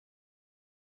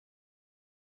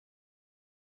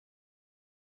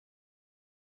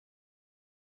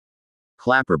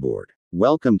Clapperboard.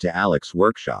 Welcome to Alex's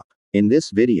workshop. In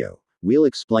this video, we'll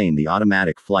explain the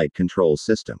Automatic Flight Control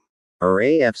System, or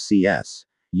AFCS,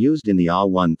 used in the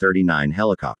AW139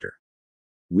 helicopter.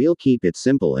 We'll keep it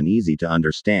simple and easy to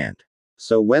understand.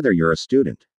 So whether you're a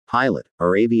student, pilot,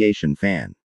 or aviation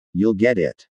fan, you'll get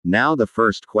it. Now the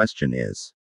first question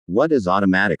is, what is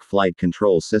Automatic Flight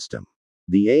Control System?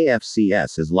 The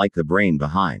AFCS is like the brain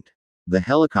behind the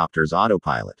helicopter's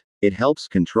autopilot. It helps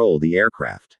control the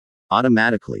aircraft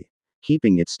automatically,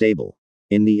 keeping it stable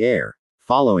in the air,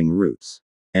 following routes,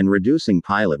 and reducing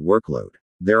pilot workload.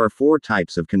 There are 4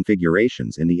 types of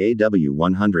configurations in the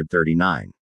AW139.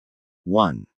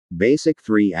 1. Basic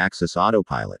 3-axis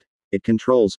autopilot. It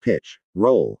controls pitch,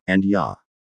 roll, and yaw.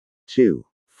 2.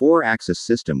 4-axis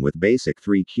system with basic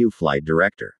 3Q flight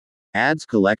director. Adds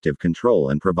collective control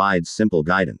and provides simple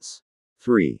guidance.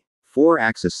 3.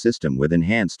 4-axis system with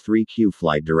enhanced 3Q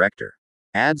flight director.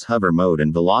 Adds hover mode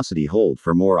and velocity hold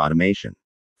for more automation.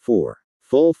 4.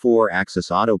 Full 4-axis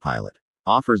autopilot.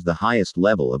 Offers the highest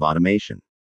level of automation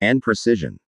and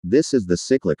precision. This is the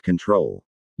cyclic control.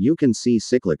 You can see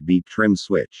cyclic beep trim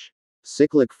switch,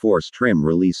 cyclic force trim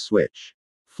release switch,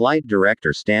 flight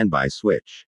director standby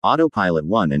switch, autopilot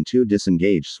 1 and 2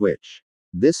 disengage switch.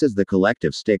 This is the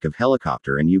collective stick of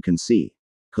helicopter, and you can see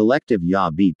collective yaw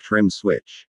beep trim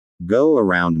switch, go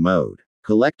around mode,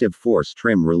 collective force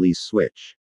trim release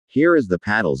switch. Here is the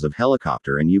paddles of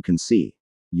helicopter, and you can see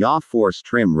yaw force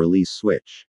trim release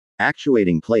switch,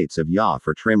 actuating plates of yaw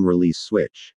for trim release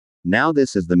switch. Now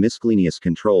this is the miscellaneous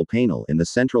control panel in the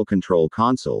central control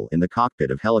console in the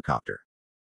cockpit of helicopter.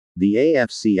 The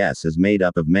AFCS is made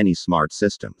up of many smart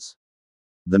systems.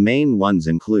 The main ones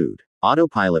include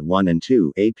Autopilot 1 and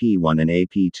 2, AP1 and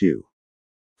AP2.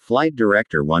 Flight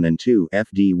Director 1 and 2,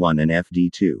 FD1 and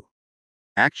FD2.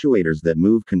 Actuators that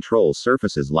move control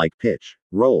surfaces like pitch,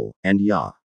 roll, and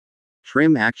yaw.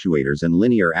 Trim actuators and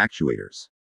linear actuators.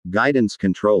 Guidance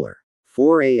controller.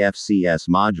 4 AFCS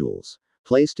modules,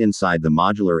 placed inside the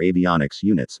modular avionics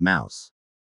unit's mouse.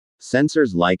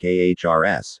 Sensors like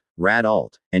AHRS,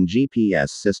 RAD-ALT, and GPS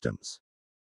systems.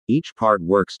 Each part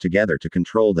works together to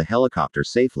control the helicopter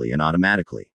safely and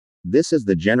automatically. This is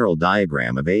the general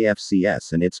diagram of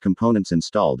AFCS and its components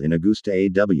installed in Agusta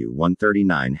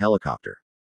AW139 helicopter.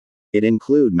 It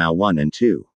include MAU 1 and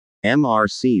 2,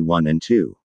 MRC 1 and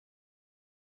 2.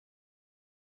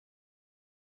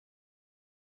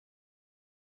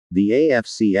 The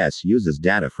AFCS uses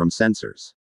data from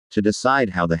sensors to decide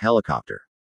how the helicopter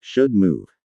should move.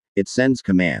 It sends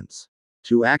commands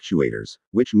to actuators,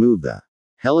 which move the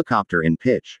helicopter in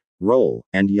pitch, roll,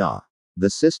 and yaw. The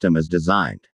system is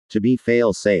designed to be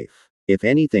fail-safe. If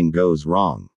anything goes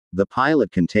wrong, the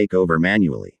pilot can take over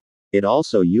manually. It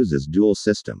also uses dual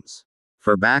systems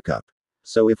for backup.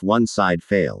 So if one side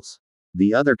fails,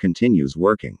 the other continues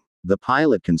working. The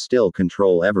pilot can still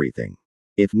control everything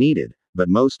if needed, but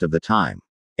most of the time,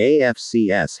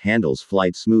 AFCS handles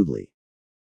flight smoothly.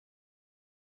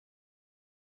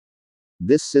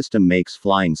 This system makes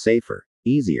flying safer,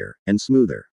 easier, and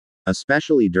smoother,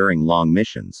 especially during long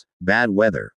missions, bad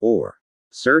weather, or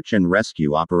search and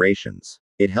rescue operations.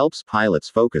 It helps pilots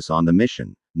focus on the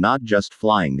mission, not just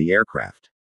flying the aircraft.